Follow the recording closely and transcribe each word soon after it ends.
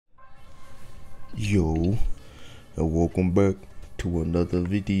Yo, and welcome back to another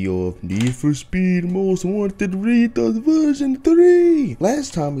video of Need for Speed Most Wanted Redux version 3.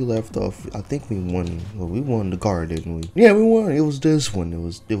 Last time we left off, I think we won. Well, we won the car, didn't we? Yeah, we won. It was this one. It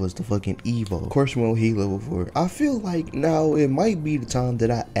was the fucking Evo. Of course, we won't heat level 4. I feel like now it might be the time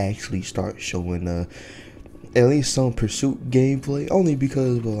that I actually start showing at least some pursuit gameplay, only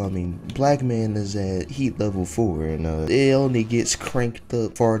because, well, I mean, Black Man is at heat level 4 and it only gets cranked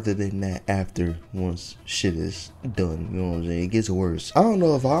up farther than that after once shit is done, you know what I'm saying? It gets worse. I don't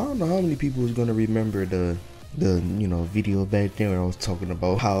know how many people is gonna remember the video back then where I was talking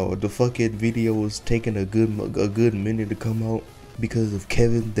about how the fucking video was taking a good minute to come out because of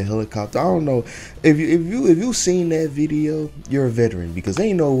Kevin the helicopter. I don't know if you seen that video, you're a veteran, because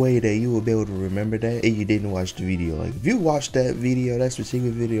ain't no way that you will be able to remember that if you didn't watch the video. Like, if you watched that video, that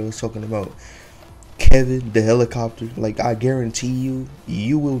specific video was talking about Kevin the helicopter, like, I guarantee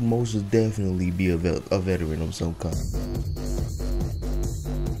you will most definitely be a veteran of some kind.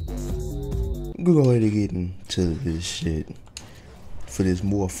 We'll go ahead and get into this shit for this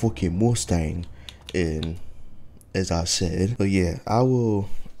more fucking Mustang, and as I said, but yeah, I will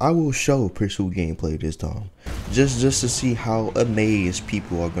show pursuit gameplay this time, just to see how amazed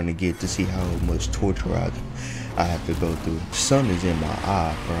people are gonna get to see how much torture I have to go through. The sun is in my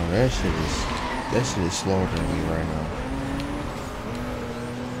eye, bro. That shit is slaughtering me right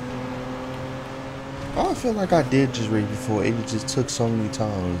now. I feel like I did just read before. It just took so many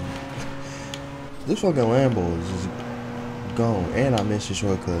times. This fucking Lambo is just gone, and I missed a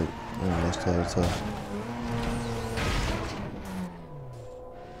shortcut. That's tough.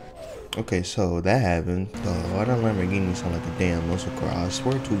 Okay, so that happened. Why that Lamborghini sound like a damn muscle car? I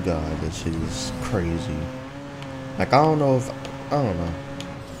swear to God, that shit is crazy. Like, I don't know.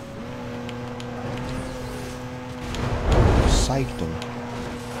 Psyched him.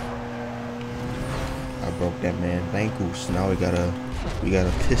 I broke that man's ankles. Now we got a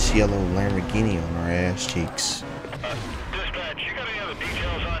piss yellow Lamborghini on our ass cheeks. Dispatch, you got any other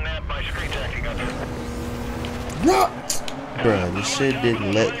details on that? My screen tacking up. No! Bruh, this shit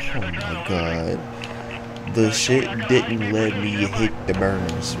didn't let, oh my god. The shit didn't let me hit the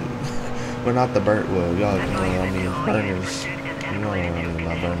burners. Well, not the well, y'all know what I mean, burners. You know what I mean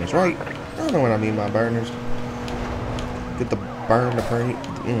by burners, right? Y'all know what I mean by burners. Get the burn the paint.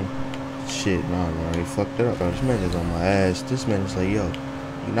 Shit, no, he fucked it up. This man is on my ass. This man is like, yo,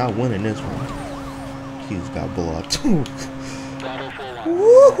 you're not winning this one. He just got blocked.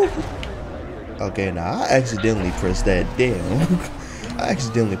 Woo! Okay, now I accidentally pressed that. Damn. I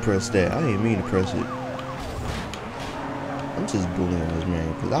accidentally pressed that. I didn't mean to press it. I'm just bullying this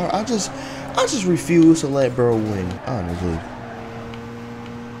man, because I just refuse to let bro win, honestly.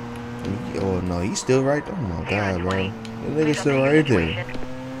 Oh no, he's still right there. Oh my god, bro. The nigga's still right there.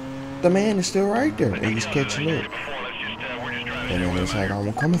 The man is still right there, and he's catching up. And then it's like,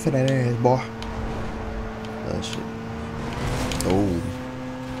 I'm coming for that ass, boy. That shit. Oh.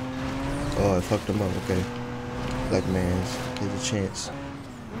 Oh, I fucked him up. Okay. Black man's. There's a chance.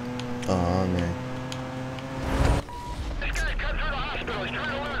 Oh, man.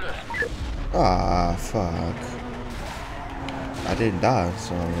 Ah, fuck. I didn't die,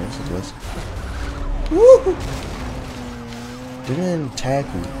 so that's a blessing. Woo! They didn't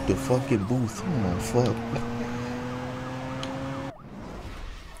tackle the fucking booth. Oh, my fuck.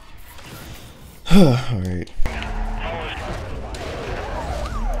 Alright.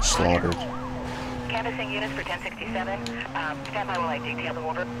 Slaughtered. Canvassing units for 1067. Stand by while I detail the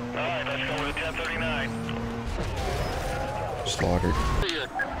order. Alright, let's go with 1039. Slaughtered.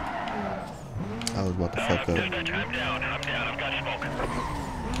 I was about to fuck up. Dispatch, I'm down, I've got smoke.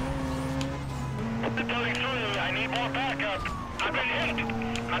 The building through, I need more backup. I've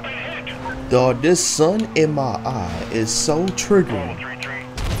been hit. Dog, this sun in my eye is so triggering. 433.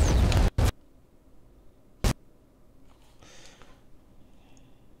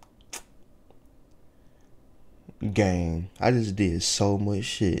 Gang, I just did so much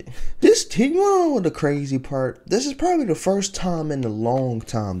shit. You know what the crazy part? This is probably the first time in a long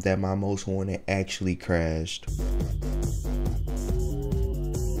time that my most wanted actually crashed.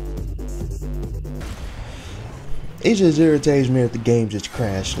 It just irritates me if the game just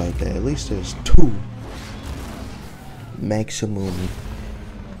crashed like that. At least there's 2 maximum,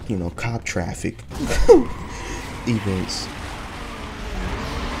 cop traffic events.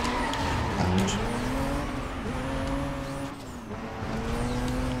 Ouch.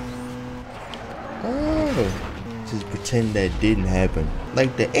 Just pretend that didn't happen.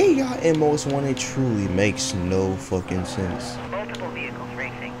 Like, the AI in Most Wanted truly makes no fucking sense. Multiple vehicles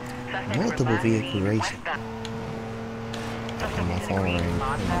racing. Multiple vehicle racing. Oh my phone ring. Oh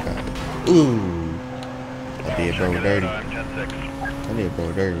my god. Ooh. I did bro dirty. I did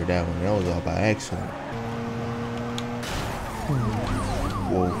bro dirty with that one. That was all by accident.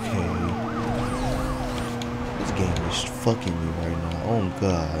 Okay. This game is fucking me right now. Oh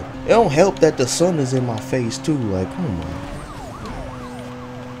god. It don't help that the sun is in my face too. Like, come on.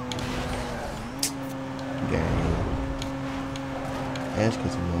 Game. That's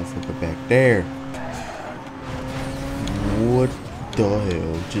because the motherfucker back there. What the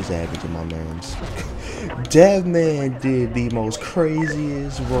hell just happened to my mans? That man did the most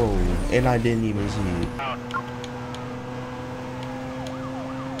craziest roll, and I didn't even see it.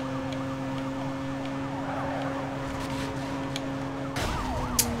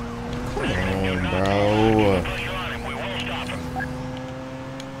 Come on, bro.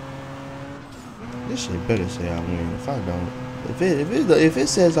 This shit better say I win. If I don't, if it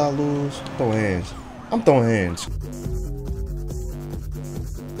says I lose, throw hands. I'm throwing hands.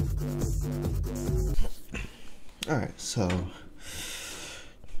 All right, so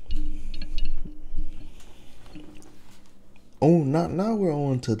now we're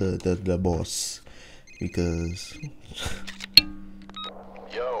on to the boss, because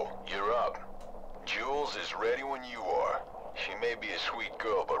yo, you're up. Jules is ready when you are. She may be a sweet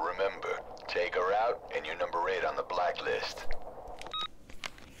girl, but remember, take her out and you're number 8 on the blacklist.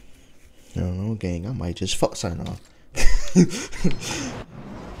 no gang, I might just fuck sign off.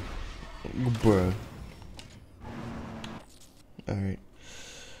 Bruh. Alright.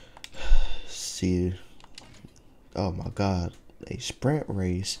 See. Oh my god. A sprint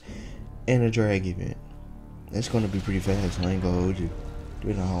race and a drag event. That's gonna be pretty fast. I ain't gonna hold you.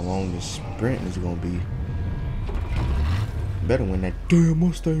 You know how long this sprint is gonna be. Better win that damn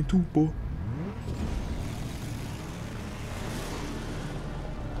Mustang too, boy.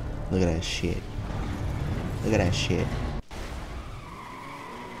 Look at that shit. Look at that shit.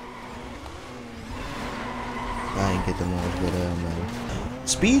 I ain't get the noise, but man.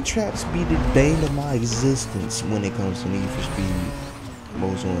 Speed traps be the bane of my existence when it comes to Need for Speed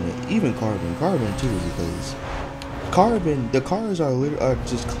Most Wanted. Even Carbon too, because the cars are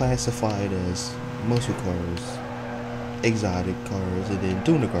just classified as muscle cars, exotic cars, and then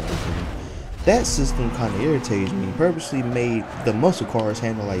tuner cars. And that system kind of irritates me. Purposely made the muscle cars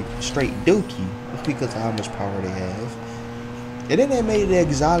handle like straight dookie because of how much power they have. And then they made the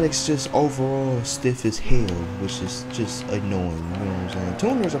exotics just overall stiff as hell, which is just annoying, you know what I'm saying?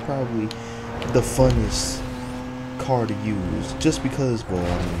 Tuners are probably the funnest car to use, just because, well,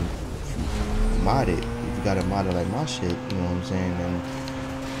 I mean, if you mod it, if you got it modded like my shit, you know what I'm saying,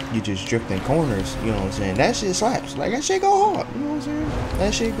 and you just drift in corners, you know what I'm saying, that shit slaps, like that shit go hard, you know what I'm saying,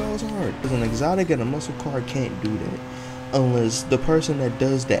 that shit goes hard. Because an exotic and a muscle car can't do that. Unless the person that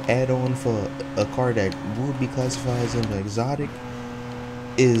does the add-on for a car that would be classified as an exotic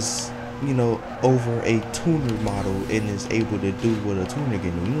is, you know, over a tuner model and is able to do what a tuner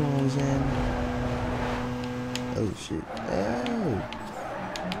can do. You know what I'm saying? Oh shit. Oh.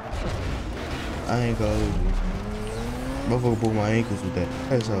 I ain't gonna hold you. Motherfucker broke my ankles with that.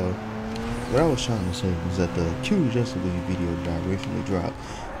 That's all. What I was trying to say was that the Q Justice League video that I recently dropped.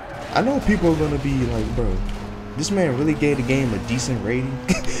 I know people are gonna be like, bro, this man really gave the game a decent rating.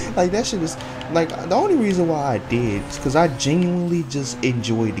 Like, that shit is, like, the only reason why I did is because I genuinely just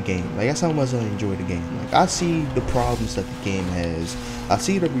enjoyed the game. Like, that's how much I enjoy the game. Like, I see the problems that the game has. I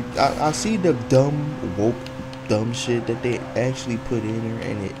see the dumb shit that they actually put in there,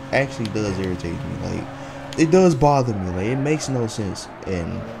 and it actually does irritate me. Like, it does bother me. Like, it makes no sense.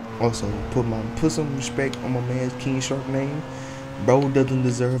 And also, put some respect on my man's King Shark name. Bro doesn't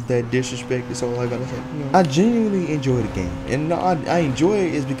deserve that disrespect. That's all I gotta say. You know, I genuinely enjoy the game, and I enjoy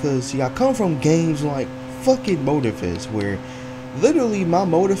it is because, see, I come from games like fucking Motorfest, where literally my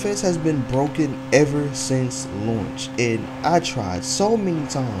Motorfest has been broken ever since launch, and I tried so many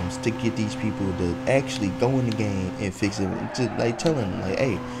times to get these people to actually go in the game and fix it, to like telling them like,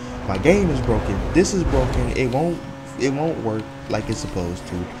 hey, my game is broken. This is broken. It won't work like it's supposed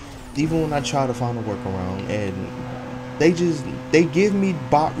to. Even when I try to find a workaround, and they give me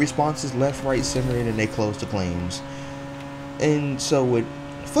bot responses left, right, center, and then they close the claims. And so with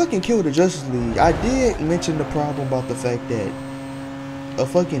fucking Kill the Justice League, I did mention the problem about the fact that a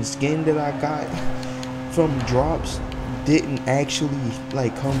fucking skin that I got from drops didn't actually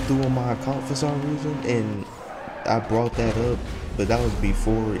like come through on my account for some reason, and I brought that up, but that was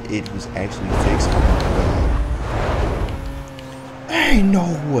before it was actually fixed. Oh my god. Ain't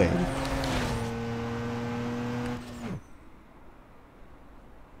no way.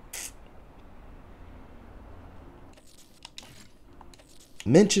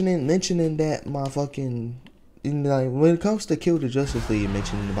 Mentioning that my fucking And like when it comes to Kill the Justice League,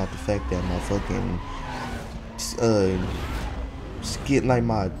 mentioning about the fact that my fucking skin, like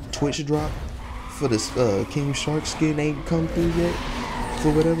my Twitch drop for this King Shark skin ain't come through yet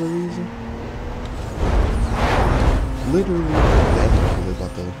for whatever reason. Literally, that's not really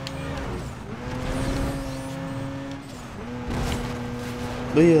about the.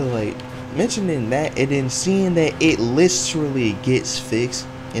 But yeah, like mentioning that and then seeing that it literally gets fixed,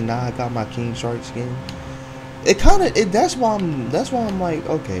 and now I got my King Shark skin. It kind of that's why I'm like,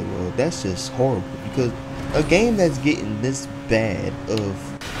 okay, well that's just horrible, because a game that's getting this bad of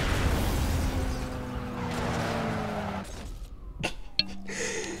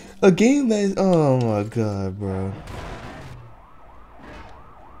a game that's, oh my god, bro.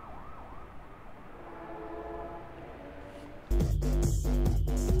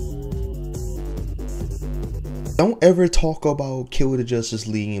 Don't ever talk about Kill the Justice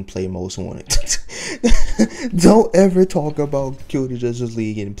League and play Most Wanted. Don't ever talk about Kill the Justice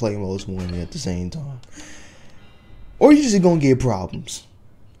League and play Most Wanted at the same time. Or you're just gonna get problems.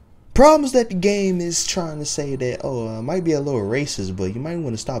 Problems that the game is trying to say that, oh, I might be a little racist, but you might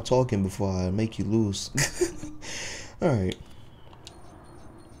want to stop talking before I make you lose. Alright.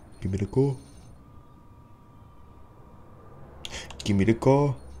 Give me the call. Give me the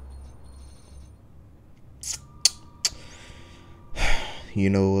call. You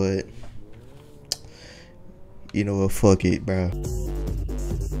know what? You know what? Fuck it, bro.